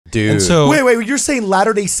Dude. And so, wait, you're saying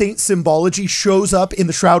Latter-day Saint symbology shows up in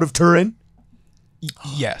the Shroud of Turin?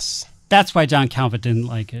 yes. That's why John Calvin didn't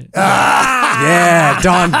like it. Yeah,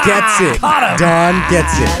 Don gets it. Don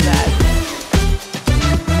gets it.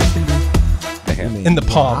 In the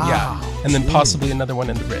palm, yeah. And then possibly another one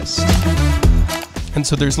in the wrist. And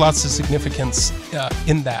so there's lots of significance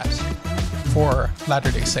in that for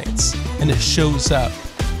Latter-day Saints. And it shows up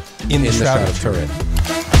in the Shroud of Turin.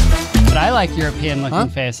 But I like European-looking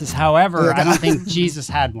faces. However, I don't think Jesus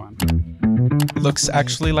had one. Looks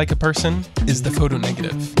actually like a person is the photo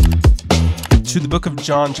negative. To the book of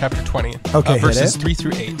John, chapter 20, verses 3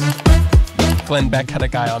 through 8. Glenn Beck had a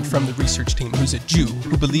guy on from the research team who's a Jew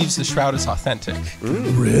who believes the shroud is authentic.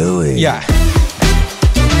 Really? Yeah.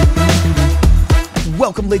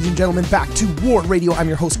 Welcome, ladies and gentlemen, back to Ward Radio. I'm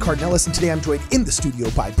your host, Cardinellis, and today I'm joined in the studio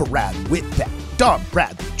by Brad Whitbeck, Don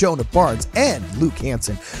Bradley, Jonah Barnes, and Luke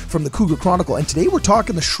Hansen from the Cougar Chronicle. And today we're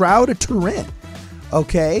talking the Shroud of Turin.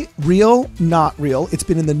 Okay, real, not real. It's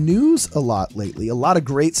been in the news a lot lately. A lot of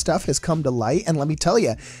great stuff has come to light. And let me tell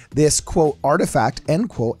you, this, quote, artifact, end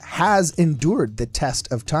quote, has endured the test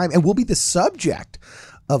of time and will be the subject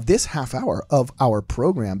of this half hour of our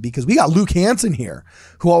program, because we got Luke Hansen here,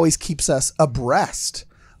 who always keeps us abreast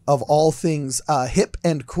of all things hip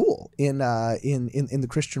and cool in the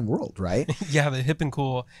Christian world, right? Yeah, the hip and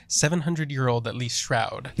cool 700-year-old at least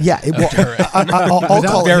shroud. Yeah, I'll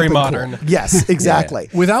call it very hip and modern. Cool. Yes, exactly.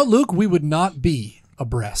 Yeah. Without Luke, we would not be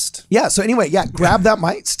abreast. Yeah. So anyway, grab that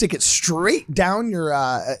mic, stick it straight down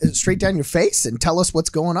your face, and tell us what's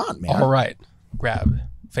going on, man. All right, grab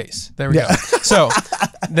face. There we go. So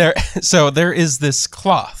there is this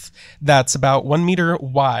cloth that's about 1 meter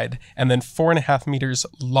wide and then 4.5 meters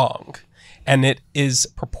long. And it is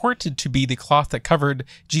purported to be the cloth that covered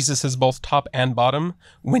Jesus's both top and bottom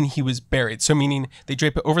when he was buried. So meaning they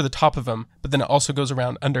drape it over the top of him, but then it also goes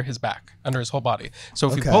around under his back, under his whole body. So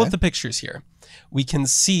if we pull up the pictures here, we can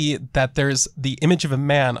see that there's the image of a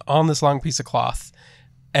man on this long piece of cloth,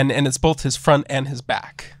 and it's both his front and his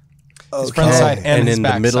back. His front side and his in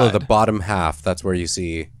back the middle side. of the bottom half, that's where you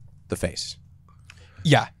see the face.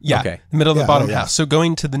 Yeah. Okay. The middle of the bottom half. So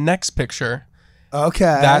going to the next picture,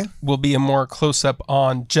 that will be a more close-up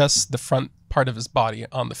on just the front part of his body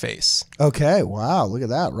on the face. Okay, wow, look at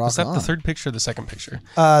that. Was that the third picture or the second picture?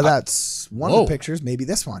 That's one of the pictures, maybe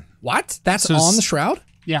this one. What? That's on the shroud?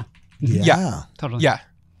 Yeah. Yeah. Totally. Yeah.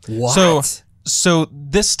 What? So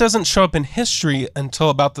this doesn't show up in history until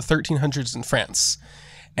about the 1300s in France.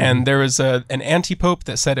 And there was an anti-pope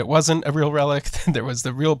that said it wasn't a real relic. There was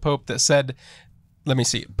the real pope that said, let me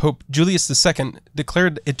see, Pope Julius II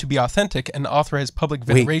declared it to be authentic and authorized public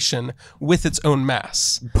veneration with its own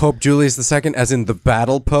mass. Pope Julius II, as in the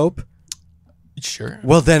battle pope? Sure.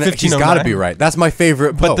 Well, then he's got to be right. That's my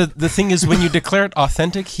favorite pope. But the thing is, when you declare it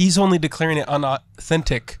authentic, he's only declaring it an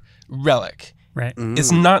authentic relic. Right.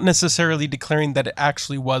 It's not necessarily declaring that it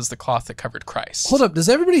actually was the cloth that covered Christ. Hold up. Does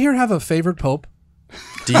everybody here have a favorite pope?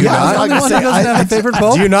 Do you not? I'm the one that doesn't have a favorite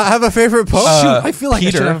pope? Do you not have a favorite pope? Shoot, I feel like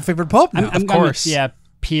Peter. I should have a favorite pope. I'm course. Going to,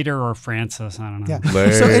 Peter or Francis. I don't know.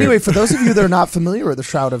 Yeah. So anyway, for those of you that are not familiar with the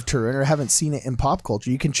Shroud of Turin or haven't seen it in pop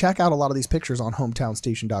culture, you can check out a lot of these pictures on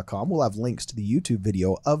hometownstation.com. We'll have links to the YouTube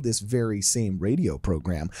video of this very same radio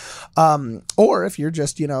program. Or if you're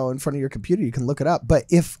just, in front of your computer, you can look it up. But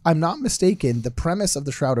if I'm not mistaken, the premise of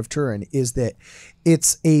the Shroud of Turin is that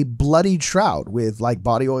it's a bloodied shroud with like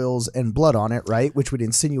body oils and blood on it, right? Which would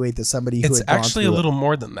insinuate that somebody who It's had gone actually a through little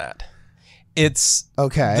more than that. It's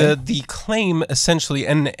the claim essentially,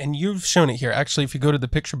 and you've shown it here. Actually, if you go to the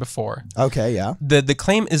picture before, the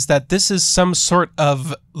claim is that this is some sort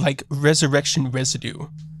of like resurrection residue,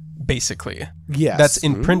 basicly. Yes, that's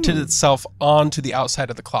imprinted itself onto the outside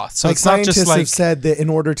of the cloth. So like it's not just scientists like have said that in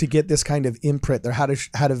order to get this kind of imprint, there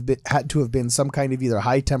had to have been some kind of either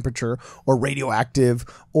high temperature or radioactive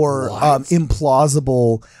or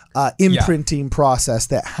implausible imprinting process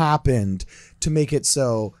that happened to make it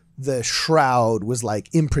so the shroud was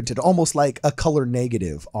like imprinted almost like a color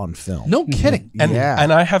negative on film. No kidding.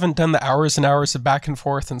 And I haven't done the hours and hours of back and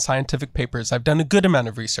forth and scientific papers. I've done a good amount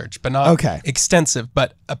of research, but not extensive.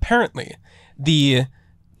 But apparently the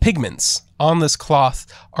pigments on this cloth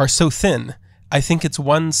are so thin, I think it's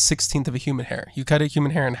 1/16 of a human hair. You cut a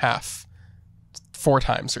human hair in half 4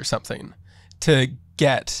 times or something to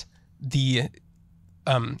get the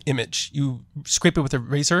image. You scrape it with a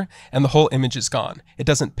razor and the whole image is gone. It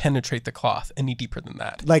doesn't penetrate the cloth any deeper than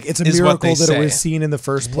that. Like it's a miracle that it was seen in the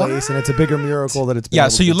first place, and it's a bigger miracle that it's been able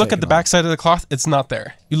so you to look at the back side of the cloth, it's not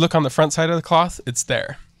there. You look on the front side of the cloth, it's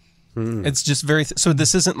there. It's just very so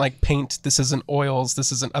this isn't like paint, this isn't oils,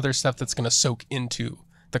 this isn't other stuff that's going to soak into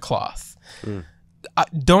the cloth.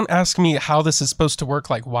 Don't ask me how this is supposed to work,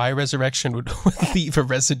 like why resurrection would leave a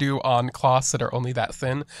residue on cloths that are only that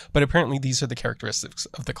thin, but apparently these are the characteristics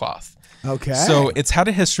of the cloth. Okay. So it's had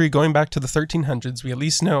a history going back to the 1300s. We at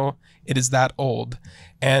least know it is that old,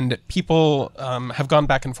 and people have gone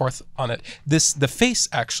back and forth on it. The face,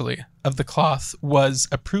 actually, of the cloth was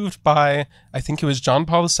approved by, I think it was John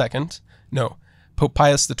Paul II. No, Pope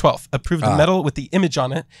Pius XII approved the medal with the image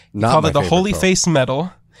on it. He called it the Holy Face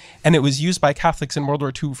Medal, and it was used by Catholics in World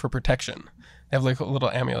War II for protection. They have like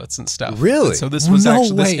little amulets and stuff. Really? And so this was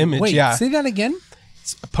actually this image. Wait, yeah. say that again?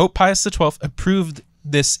 Pope Pius XII approved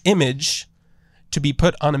this image to be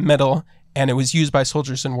put on a medal, and it was used by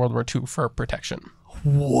soldiers in World War II for protection.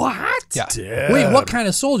 What? Yeah. Wait, what kind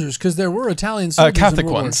of soldiers? Because there were Italian soldiers Catholic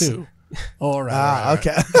in World ones. War II. All right.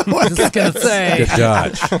 Okay. I was just gonna say. Good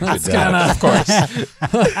dodge. Good dodge. Of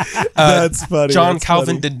course. That's funny. John That's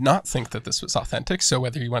Calvin funny. did not think that this was authentic, so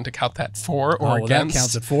whether you want to count that for or Oh, well, against. that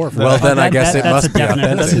counts at 4. Well, then I guess it that's must a be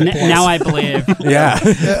definite. authentic. Now I believe. Yeah.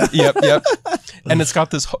 Yep. And it's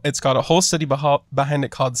got a whole study behind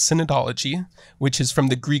it called synodology, which is from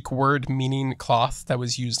the Greek word meaning cloth that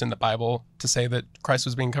was used in the Bible to say that Christ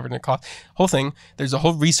was being covered in a cloth. Whole thing. There's a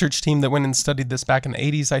whole research team that went and studied this back in the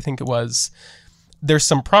 80s, I think it was. There's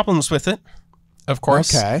some problems with it, of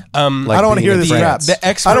course. Okay. Like I don't want to being hear in this crap. France. The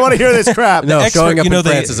expert, I don't want to hear this crap. No, expert, showing up you know, in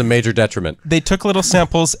France is a major detriment. They took little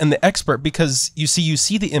samples, and the expert, because you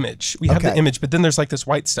see the image. We have the Okay. image, but then there's like this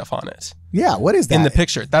white stuff on it Yeah, what is that? in the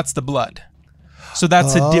picture. That's the blood. So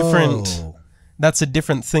that's a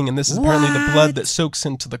different thing, and this is apparently the blood that soaks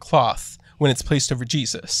into the cloth when it's placed over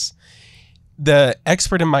Jesus. The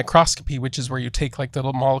expert in microscopy, which is where you take like the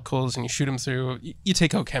little molecules and you shoot them through, you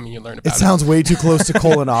take OChem and you learn about It sounds way too close to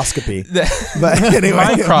colonoscopy. But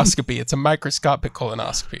anyway. Microscopy. It's a microscopic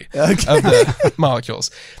colonoscopy Okay. of the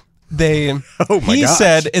molecules. He gosh.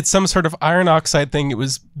 said it's some sort of iron oxide thing. It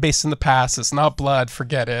was based in the past. It's not blood.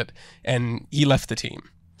 Forget it. And he left the team.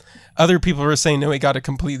 Other people were saying, no, he got it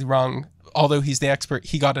completely wrong. Although he's the expert,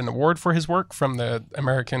 he got an award for his work from the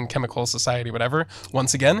American Chemical Society, whatever.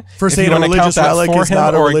 Once again, For if saying you a wanna count religious that relic for is him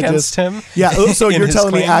not a or religious against him. Yeah, so in you're his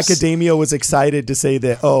telling me claims. academia was excited to say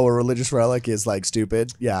that, oh, a religious relic is like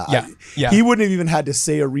stupid? Yeah. Yeah. He wouldn't have even had to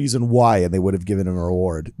say a reason why, and they would have given him a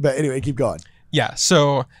reward. But anyway, keep going. Yeah.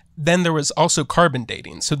 So then there was also carbon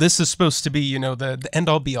dating. So this is supposed to be, the end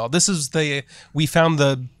all be all. This is we found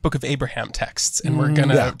the Book of Abraham texts, and we're going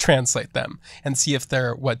to translate them and see if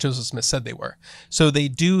they're what Joseph Smith said they were. So they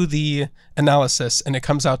do the analysis, and it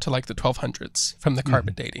comes out to like the 1200s from the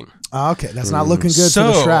carbon dating. Okay, that's not looking good for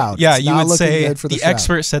the Shroud. Yeah, It's you not would looking say good for the Shroud.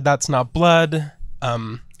 expert said that's not blood.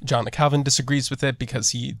 John the Calvin disagrees with it because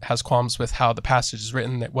he has qualms with how the passage is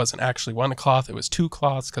written. It wasn't actually one cloth, it was two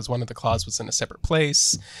cloths because one of the cloths was in a separate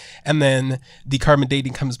place. And then the carbon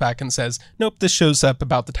dating comes back and says, nope, this shows up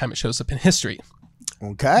about the time it shows up in history.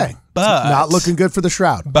 Okay. But Not looking good for the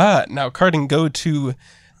Shroud. But now, Cardin, go to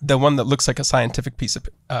the one that looks like a scientific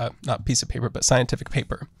scientific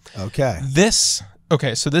paper. Okay.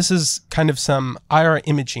 So this is kind of some IR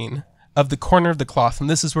imaging of the corner of the cloth, and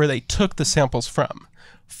this is where they took the samples from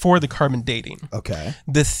for the carbon dating. Okay.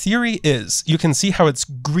 The theory is you can see how it's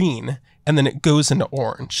green and then it goes into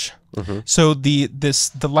orange. So the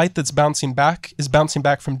light that's bouncing back is bouncing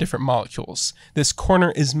back from different molecules. This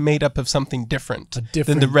corner is made up of something different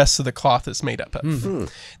than the rest of the cloth is made up of.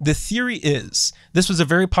 The theory is this was a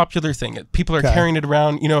very popular thing. People are carrying it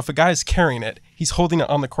around. If a guy's carrying it, he's holding it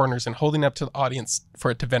on the corners and holding it up to the audience for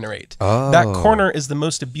it to venerate. That corner is the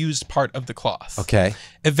most abused part of the cloth. Okay.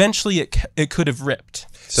 Eventually, it could have ripped.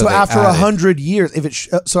 So after 100 years,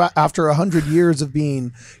 after 100 years of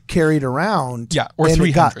being carried around, or and 300.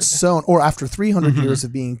 it got sewn, or after 300 years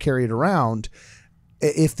of being carried around,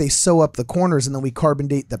 if they sew up the corners and then we carbon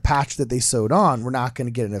date the patch that they sewed on, we're not going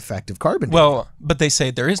to get an effective carbon date. Well, but they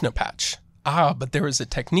say there is no patch. But there was a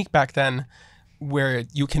technique back then where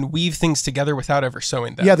you can weave things together without ever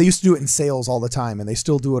sewing them. Yeah, they used to do it in sails all the time, and they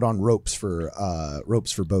still do it on ropes for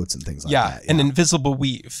boats and things like that. An invisible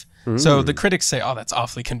weave. So the critics say, oh, that's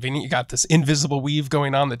awfully convenient. You got this invisible weave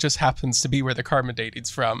going on that just happens to be where the carbon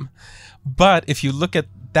dating's from. But if you look at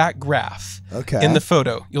that graph in the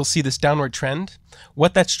photo, you'll see this downward trend.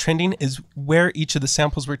 What that's trending is where each of the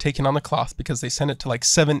samples were taken on the cloth, because they sent it to like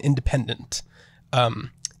 7 independent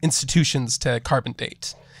institutions to carbon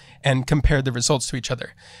date and compare the results to each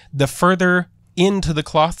other. The further into the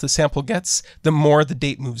cloth the sample gets, the more the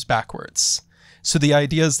date moves backwards. So the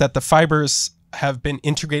idea is that the fibers have been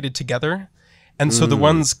integrated together, and so the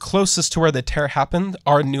ones closest to where the tear happened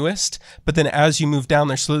are newest, but then as you move down,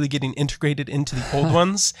 they're slowly getting integrated into the old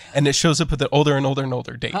ones, and it shows up with an older and older and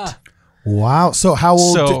older date. Wow. So how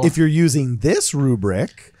old, if you're using this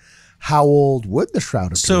rubric, how old would the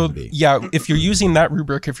Shroud of Turin be? Yeah, if you're using that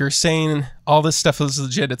rubric, if you're saying all this stuff is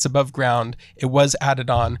legit, it's above ground, it was added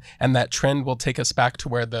on, and that trend will take us back to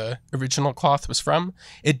where the original cloth was from,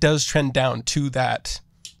 it does trend down to that,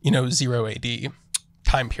 0 AD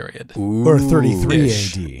time period. Ooh. Or 33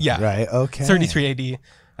 Ish. AD. Yeah. Right. Okay. 33 AD.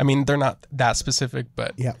 I mean, they're not that specific,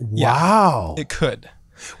 but yeah. Wow. Yeah, it could.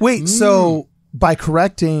 Wait, so by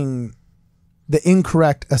correcting the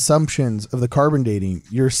incorrect assumptions of the carbon dating,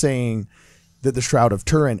 you're saying that the Shroud of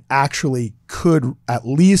Turin actually could at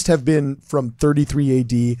least have been from 33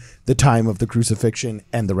 AD, the time of the crucifixion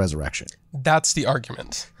and the resurrection. That's the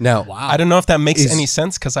argument. Now, I don't know if that makes any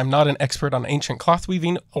sense because I'm not an expert on ancient cloth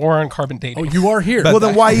weaving or on carbon dating. Oh, you are here. Well,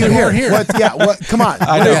 then why are you here? Come on.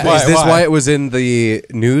 I know. is this why it was in the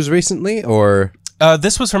news recently, or?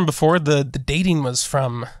 This was from before. The dating was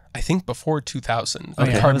from, I think, before 2000. Oh,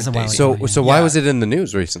 yeah, carbon it was a while dating. ago. So why was it in the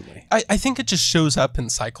news recently? I think it just shows up in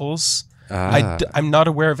cycles. I'm not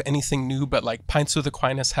aware of anything new, but like Pints with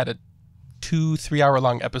Aquinas had a 2-3 hour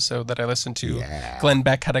long episode that I listened to. Yeah. Glenn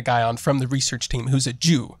Beck had a guy on from the research team who's a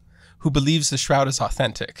Jew who believes the Shroud is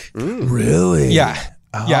authentic. Really? Yeah.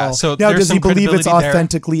 Oh. Yeah. So now, does he believe it's there.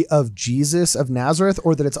 authentically of Jesus of Nazareth,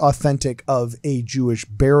 or that it's authentic of a Jewish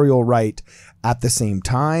burial rite at the same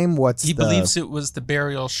time? He believes it was the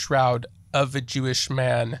burial shroud of a Jewish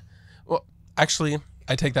man. Well, actually,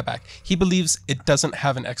 I take that back. He believes it doesn't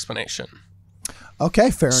have an explanation.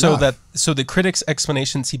 Okay, fair enough. So the critics'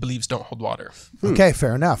 explanations he believes don't hold water. Okay,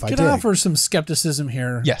 fair enough. Can I offer some skepticism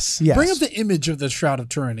here? Yes. Bring up the image of the Shroud of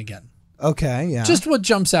Turin again. Okay, yeah. Just what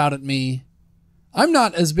jumps out at me. I'm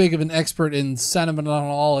not as big of an expert in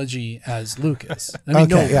phenomenology as Luke is. I mean,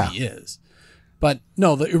 nobody is. But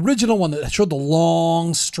no, the original one that showed the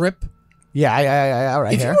long strip. Yeah,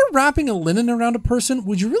 right. If you were wrapping a linen around a person,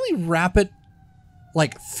 would you really wrap it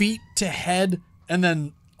like feet to head and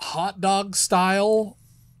then hot dog style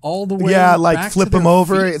all the way? Yeah, like back flip to them their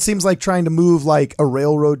over. feet? It seems like trying to move like a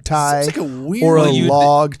railroad tie Seems like a weird, or a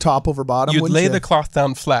log top over bottom. You'd lay the cloth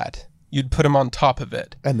down flat. You'd put him on top of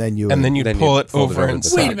it, and then you'd pull it over and wait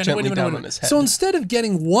sit gently down on his head. So instead of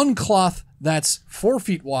getting one cloth that's 4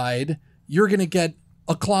 feet wide, you're going to get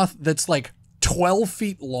a cloth that's like 12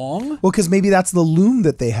 feet long? Well, because maybe that's the loom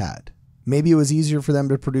that they had. Maybe it was easier for them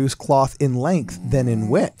to produce cloth in length than in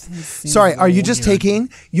width. Sorry, are you just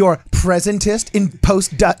taking your presentist, in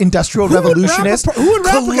post-industrial revolutionist,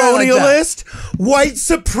 colonialist, white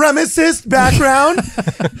supremacist background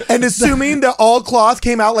and assuming that all cloth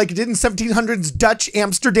came out like it did in 1700s Dutch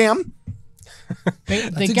Amsterdam?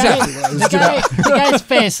 The guy's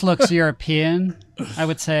face looks European, I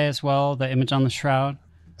would say as well, the image on the shroud.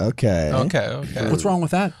 Okay. What's wrong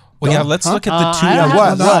with that? Well, yeah, let's look at the two. I don't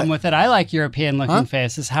have a problem with it. I like European-looking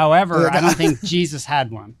faces. However, I don't think Jesus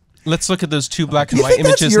had one. Let's look at those two black and white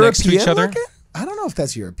images next to each other. I don't know if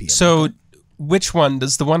that's European. So, which one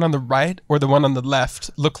does the one on the right or the one on the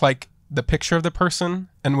left look like the picture of the person,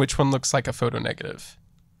 and which one looks like a photo negative?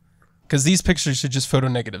 Because these pictures are just photo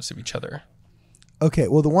negatives of each other. Okay,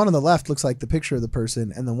 well, the one on the left looks like the picture of the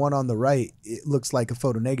person, and the one on the right, it looks like a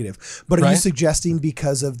photo negative. But are you suggesting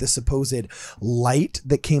because of the supposed light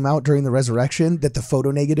that came out during the resurrection that the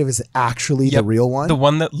photo negative is actually the real one? The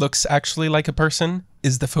one that looks actually like a person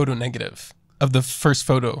is the photo negative of the first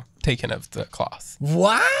photo taken of the cloth.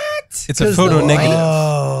 What? It's a photo negative.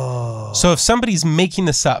 Oh. So if somebody's making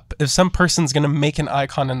this up, if some person's going to make an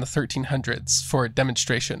icon in the 1300s for a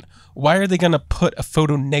demonstration, why are they going to put a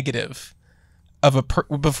photo negative of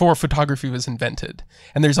before photography was invented?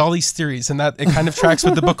 And there's all these theories, and that it kind of tracks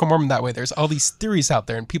with the Book of Mormon that way. There's all these theories out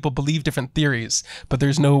there, and people believe different theories, but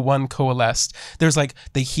there's no one coalesced. There's like,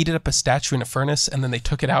 they heated up a statue in a furnace, and then they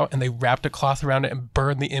took it out, and they wrapped a cloth around it and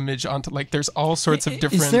burned the image onto, like, there's all sorts of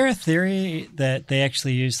different... Is there a theory that they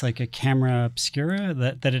actually use like a camera obscura,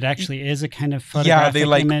 that it actually is a kind of photographic image?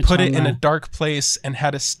 Yeah, they like put it in a dark place and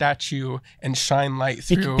had a statue and shine light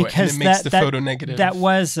through, and it makes the photo negative. That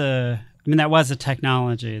was a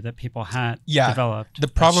technology that people had developed. The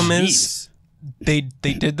problem is they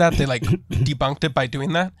did that. They like debunked it by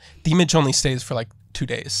doing that. The image only stays for like 2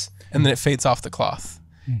 days, and then it fades off the cloth.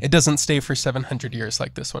 It doesn't stay for 700 years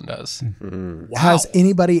like this one does. Wow. Has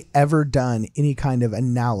anybody ever done any kind of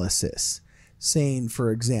analysis saying,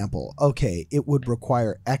 for example, okay, it would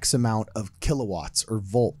require X amount of kilowatts or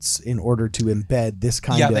volts in order to embed this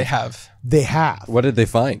kind of... Yeah, they have. They have. What did they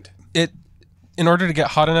find? In order to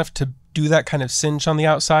get hot enough to do that kind of singe on the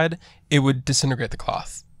outside, it would disintegrate the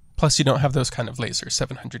cloth. Plus, you don't have those kind of lasers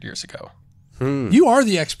 700 years ago. You are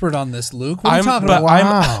the expert on this, Luke. What are you talking about?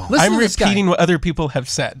 I'm repeating what other people have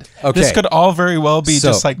said. Okay. This could all very well be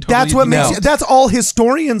just like totally. That's what makes. That's all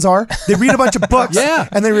historians are. They read a bunch of books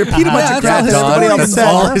and they repeat a bunch of crap. That's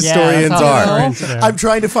all historians are. I'm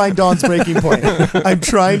trying to find Don's breaking point. I'm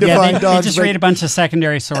trying to find Don's. They just read a bunch of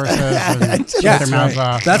secondary sources. And their mouths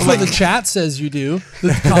off. That's what the chat says you do.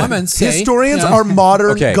 The comments say historians are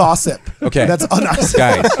modern gossip. Okay, that's on us,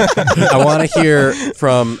 guys. I want to hear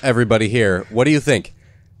from everybody here. What do you think?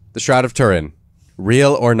 The Shroud of Turin,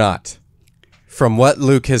 real or not? From what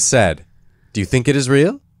Luke has said, do you think it is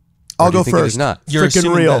real? I'll go first. It is not? You're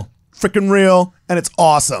freaking real. Freaking real, and it's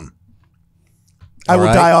awesome. I will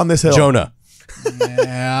die on this hill. Jonah.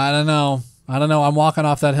 Yeah, I don't know. I'm walking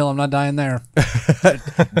off that hill. I'm not dying there.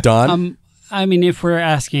 Don? I mean, if we're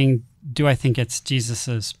asking, do I think it's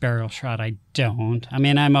Jesus's burial shroud? I don't. I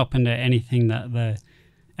mean, I'm open to anything that the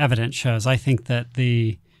evidence shows. I think that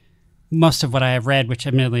most of what I have read, which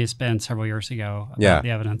admittedly has been several years ago, about the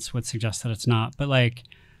evidence would suggest that it's not. But like,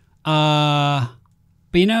 I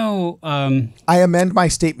amend my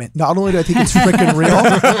statement. Not only do I think it's freaking real,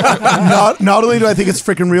 not only do I think it's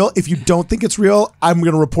freaking real, if you don't think it's real, I'm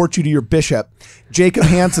going to report you to your bishop, Jacob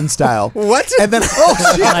Hansen style. What? And then, oh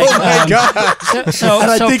my God. So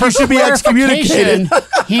I think you should be excommunicated.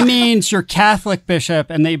 He means your Catholic bishop,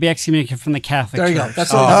 and that you'd be excommunicated from the Catholic There you Church. go.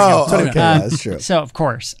 That's what okay, that's true. So, of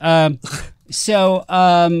course. Luke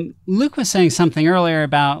was saying something earlier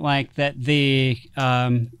about like that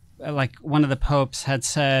like one of the popes had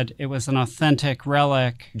said it was an authentic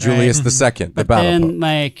relic. Julius II, the but battle then pope.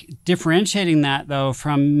 like differentiating that though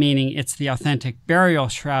from meaning it's the authentic burial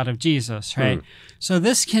shroud of Jesus, right? So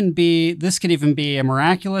this could even be a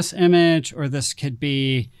miraculous image, or this could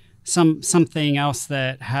be something else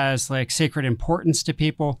that has like sacred importance to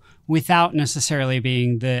people without necessarily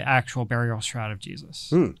being the actual burial shroud of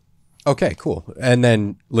Jesus. Okay, cool. And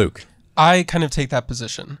then Luke. I kind of take that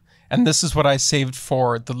position. And this is what I saved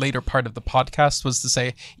for the later part of the podcast, was to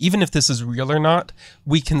say, even if this is real or not,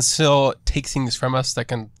 we can still take things from us that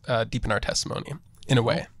can deepen our testimony in a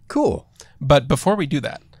way. Cool. But before we do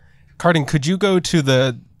that, Cardin, could you go to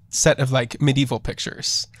the set of like medieval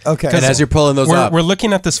pictures? Okay. And as you're pulling those up. We're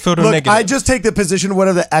looking at this photo Look, negative. I just take the position of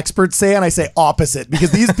whatever the experts say, and I say opposite,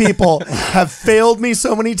 because these people have failed me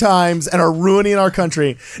so many times and are ruining our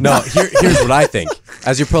country. No, here's what I think.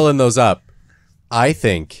 As you're pulling those up, I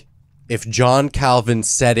think if John Calvin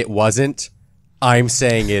said it wasn't, I'm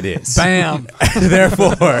saying it is. Bam.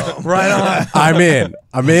 Therefore, Right on.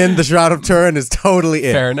 I'm in. The Shroud of Turin is totally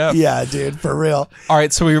in. Fair enough. Yeah, dude, for real. All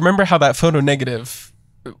right, so we remember how that photo negative,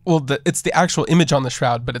 it's the actual image on the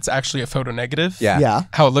shroud, but it's actually a photo negative. Yeah.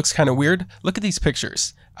 How it looks kind of weird. Look at these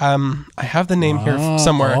pictures. I have the name here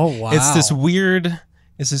somewhere. Oh, wow. It's this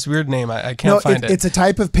weird name. I can't find it. It's a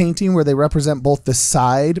type of painting where they represent both the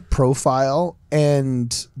side profile and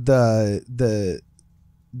the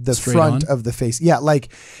Straight front on? of the face. Yeah,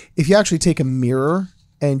 like if you actually take a mirror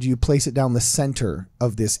and you place it down the center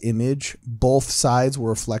of this image, both sides will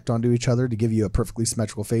reflect onto each other to give you a perfectly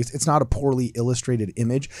symmetrical face. It's not a poorly illustrated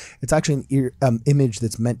image. It's actually an image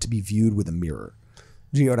that's meant to be viewed with a mirror.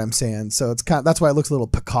 Do you know what I'm saying? So it's that's why it looks a little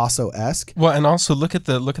Picasso-esque. Well, and also look at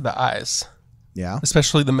the eyes. Yeah.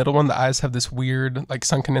 Especially the middle one. The eyes have this weird like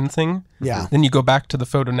sunken in thing. Yeah. Then you go back to the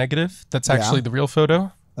photo negative. That's actually the real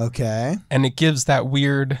photo. Okay. And it gives that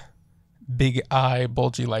weird big eye,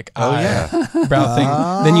 bulgy like Oh, eye yeah. brow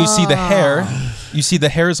thing. Then you see the hair. You see the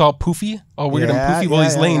hair is all poofy, all weird and poofy while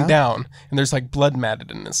he's laying down. And there's like blood matted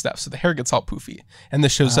in and stuff. So the hair gets all poofy. And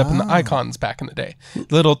this shows up in the icons back in the day. The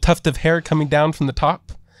little tuft of hair coming down from the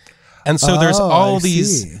top. And so there's all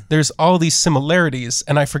these similarities,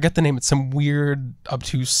 and I forget the name. It's some weird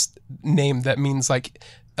obtuse name that means like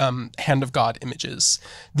hand of God images.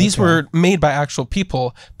 These were made by actual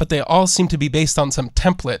people, but they all seem to be based on some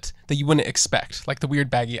template that you wouldn't expect, like the weird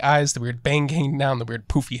baggy eyes, the weird bang hanging down, the weird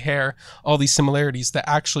poofy hair, all these similarities that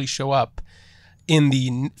actually show up in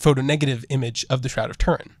the photo negative image of the Shroud of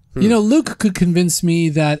Turin. You know, Luke could convince me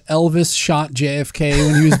that Elvis shot JFK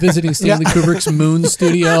when he was visiting Stanley Kubrick's Moon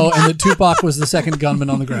studio, and that Tupac was the second gunman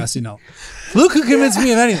on the grassy knoll. Luke could convince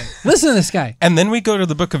me of anything. Listen to this guy. And then we go to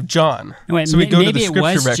the book of John. Wait, so we go to the maybe scripture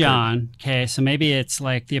it was record. John. Okay, so maybe it's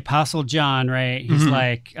like the Apostle John, right? He's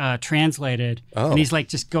like translated, and he's like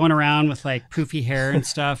just going around with like poofy hair and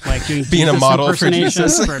stuff, like doing Being a Jesus model for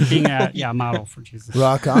impersonations Jesus. for being a model for Jesus.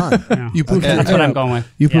 Rock on. Yeah. You poofed your That's hair what I'm up. going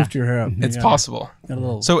with. You Yeah. poofed your hair up. It's possible. Got a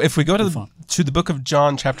little- So if we go to fun. the book of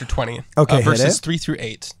John, chapter 20, Okay, verses hit it. 3 through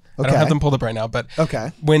 8. I Okay. don't have them pulled up right now, but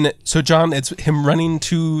Okay. so John, it's him running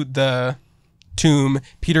to the tomb.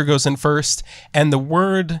 Peter goes in first, and the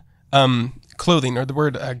word clothing or the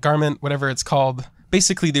word garment, whatever it's called,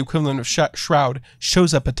 basically the equivalent of shroud,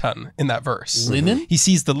 shows up a ton in that verse. Linen? He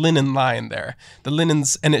sees the linen lying there. The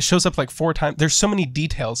linens, and it shows up like 4 times. There's so many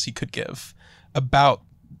details he could give about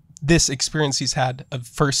this experience he's had of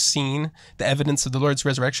first seeing the evidence of the Lord's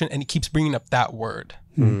resurrection, and he keeps bringing up that word.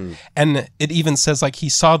 And it even says like he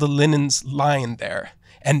saw the linens lying there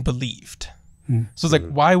and believed. So it's like,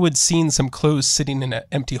 why would seeing some clothes sitting in an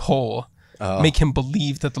empty hole make him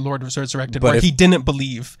believe that the Lord was resurrected, where he didn't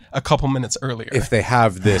believe a couple minutes earlier? If they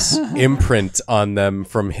have this imprint on them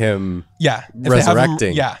from him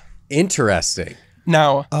resurrecting. Interesting.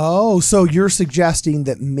 Now, so you're suggesting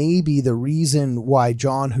that maybe the reason why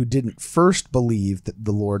John, who didn't first believe that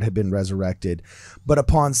the Lord had been resurrected, but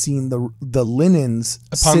upon seeing the linens,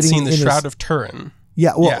 upon seeing the Shroud of Turin.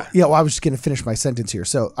 Well, I was just going to finish my sentence here.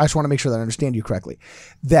 So I just want to make sure that I understand you correctly.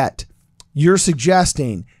 That you're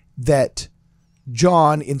suggesting that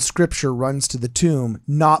John in Scripture runs to the tomb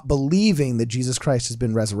not believing that Jesus Christ has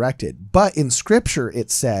been resurrected. But in Scripture it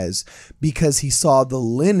says, because he saw the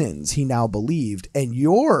linens, he now believed. And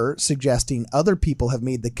you're suggesting other people have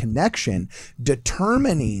made the connection,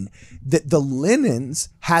 determining that the linens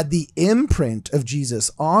had the imprint of Jesus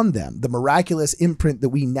on them, the miraculous imprint that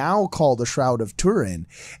we now call the Shroud of Turin,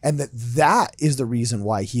 and that is the reason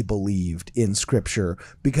why he believed in Scripture,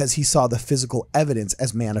 because he saw the physical evidence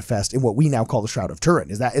as manifest in what we now call the Shroud of Turin.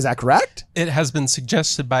 Is that correct? It has been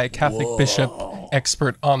suggested by a Catholic bishop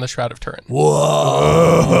expert on the Shroud of Turin.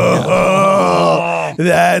 Whoa!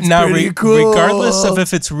 That's now, pretty cool. Regardless of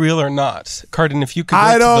if it's real or not, Cardin, if you could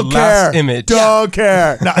I go to don't the care. last image. Don't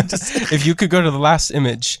care. No, just if you could go to the last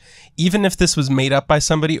image, even if this was made up by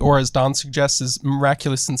somebody, or as Don suggests, is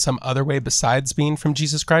miraculous in some other way besides being from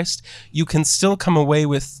Jesus Christ, you can still come away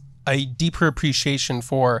with a deeper appreciation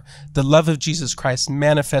for the love of Jesus Christ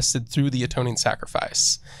manifested through the atoning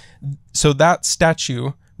sacrifice. So that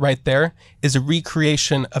statue right there is a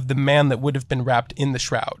recreation of the man that would have been wrapped in the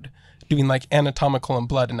shroud, doing like anatomical and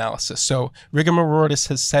blood analysis. So rigor mortis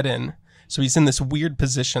has set in. So he's in this weird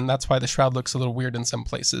position. That's why the shroud looks a little weird in some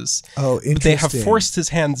places. Oh, interesting. But they have forced his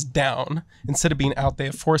hands down. Instead of being out, they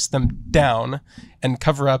have forced them down and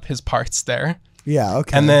cover up his parts there. Yeah,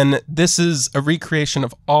 okay. And then this is a recreation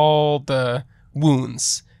of all the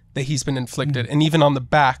wounds that he's been inflicted. And even on the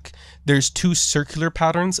back, there's 2 circular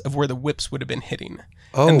patterns of where the whips would have been hitting.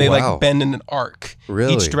 Oh, and they wow. like bend in an arc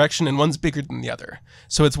Really? each direction, and one's bigger than the other.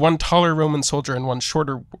 So it's one taller Roman soldier and one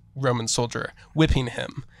shorter Roman soldier whipping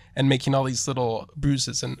him and making all these little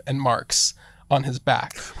bruises and marks on his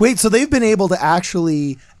back. Wait, so they've been able to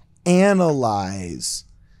actually analyze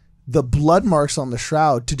the blood marks on the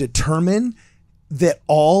shroud to determine that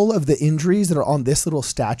all of the injuries that are on this little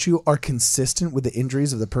statue are consistent with the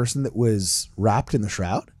injuries of the person that was wrapped in the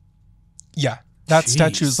shroud? Yeah. That Jeez.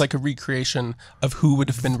 statue is like a recreation of who would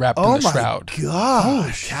have been wrapped in the shroud. Oh my gosh.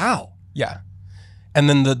 Holy cow. Yeah. And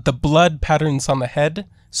then the blood patterns on the head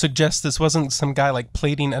suggest this wasn't some guy like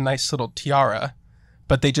plaiting a nice little tiara,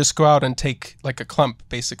 but they just go out and take like a clump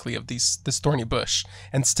basically of this thorny bush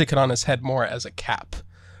and stick it on his head more as a cap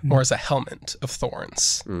or as a helmet of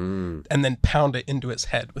thorns, and then pound it into his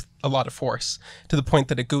head with a lot of force to the point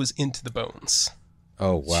that it goes into the bones.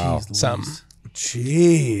 Oh, wow.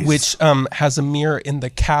 Jeez. Which has a mirror in the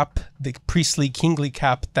cap, the priestly kingly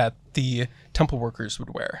cap that the temple workers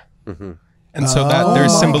would wear. And so that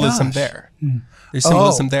there's symbolism there. There's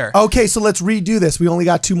symbolism there. Okay, so let's redo this. We only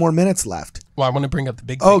got 2 more minutes left. Well, I want to bring up the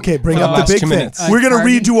big thing. Okay, bring for up the last big 2 thing. minutes. We're going to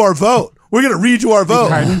Pardon? redo our vote. We're going to redo our vote.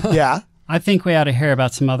 Yeah. I think we ought to hear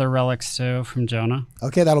about some other relics too from Jonah.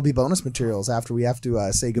 Okay, that'll be bonus materials after we have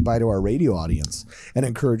to say goodbye to our radio audience and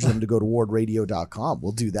encourage them to go to wardradio.com.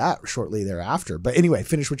 We'll do that shortly thereafter. But anyway,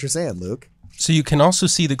 finish what you're saying, Luke. So you can also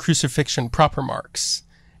see the crucifixion proper marks,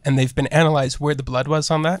 and they've been analyzed where the blood was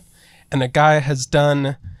on that. And a guy has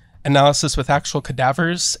done analysis with actual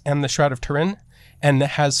cadavers and the Shroud of Turin, and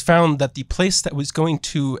has found that the place that was going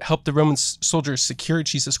to help the Roman soldiers secure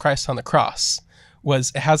Jesus Christ on the cross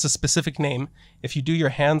it has a specific name. If you do your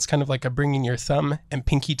hands kind of like a bringing your thumb and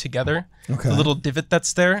pinky together, the little divot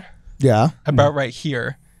that's there, about right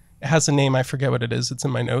here, it has a name. I forget what it is. It's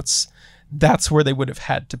in my notes. That's where they would have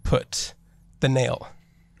had to put the nail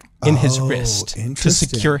in his wrist to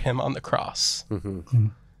secure him on the cross.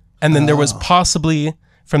 And then there was possibly,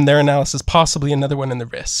 from their analysis, possibly another one in the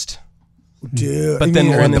wrist. Dude, But then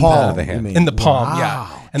one in the palm, hand. in the palm, Wow,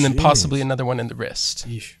 yeah. And then possibly another one in the wrist.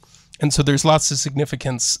 And so there's lots of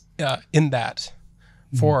significance in that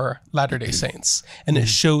for Latter-day Saints. And it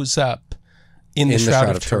shows up in the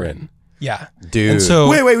Shroud of Turin. Yeah. Dude. And so,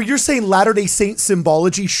 Wait, you're saying Latter-day Saint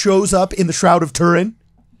symbology shows up in the Shroud of Turin?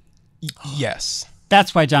 yes.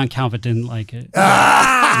 That's why John Calvin didn't like it.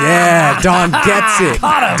 Yeah, Don gets it.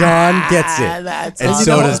 Don gets it. And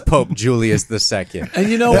so does Pope Julius II. And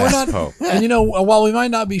you know, we're not. Pope. And you know, while we might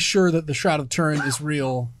not be sure that the Shroud of Turin is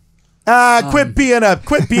real. Quit being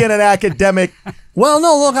an academic. Well,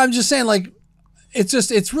 no, look, I'm just saying, like,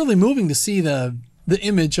 it's really moving to see the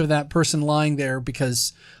image of that person lying there,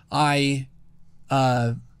 because I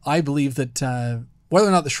believe that whether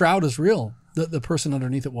or not the shroud is real, the person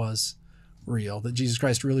underneath it was real, that Jesus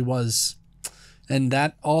Christ really was, and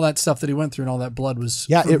that all that stuff that he went through and all that blood was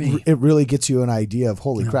for me. It really gets you an idea of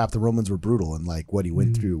holy crap, the Romans were brutal, and like what he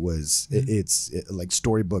went through was like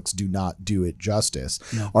storybooks do not do it justice.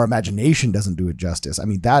 No. Our imagination doesn't do it justice. I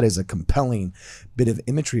mean, that is a compelling bit of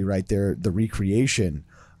imagery right there, the recreation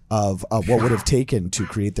of what would have taken to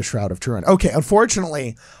create the Shroud of Turin. Okay,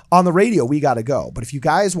 unfortunately, on the radio, we got to go. But if you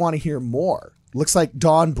guys want to hear more, looks like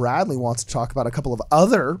Don Bradley wants to talk about a couple of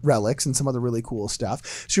other relics and some other really cool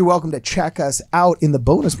stuff. So you're welcome to check us out in the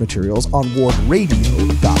bonus materials on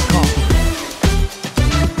wardradio.com.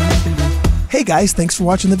 Hey guys, thanks for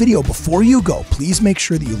watching the video. Before you go, please make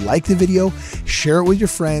sure that you like the video, share it with your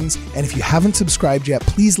friends, and if you haven't subscribed yet,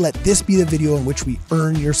 please let this be the video in which we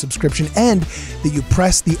earn your subscription, and that you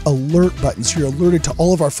press the alert button so you're alerted to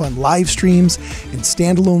all of our fun live streams and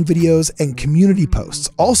standalone videos and community posts.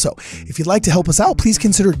 Also, if you'd like to help us out, please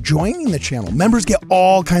consider joining the channel. Members get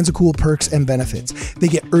all kinds of cool perks and benefits. They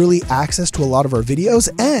get early access to a lot of our videos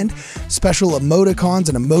and special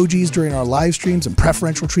emoticons and emojis during our live streams and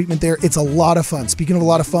preferential treatment there. It's a lot of fun. Speaking of a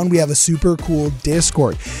lot of fun, we have a super cool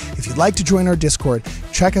Discord. If you'd like to join our Discord,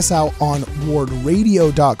 check us out on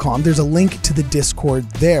wardradio.com. There's a link to the Discord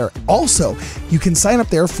there. Also, you can sign up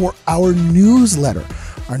there for our newsletter.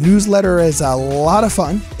 Our newsletter is a lot of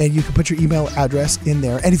fun, and you can put your email address in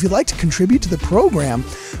there. And if you'd like to contribute to the program,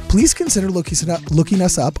 please consider looking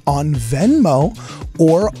us up on Venmo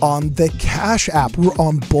or on the Cash App. We're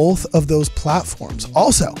on both of those platforms.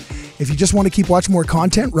 Also, if you just want to keep watching more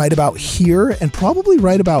content, right about here and probably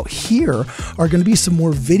right about here are going to be some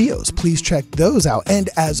more videos. Please check those out. And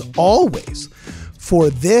as always, for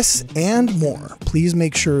this and more, please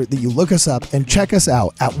make sure that you look us up and check us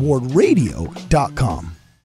out at wardradio.com.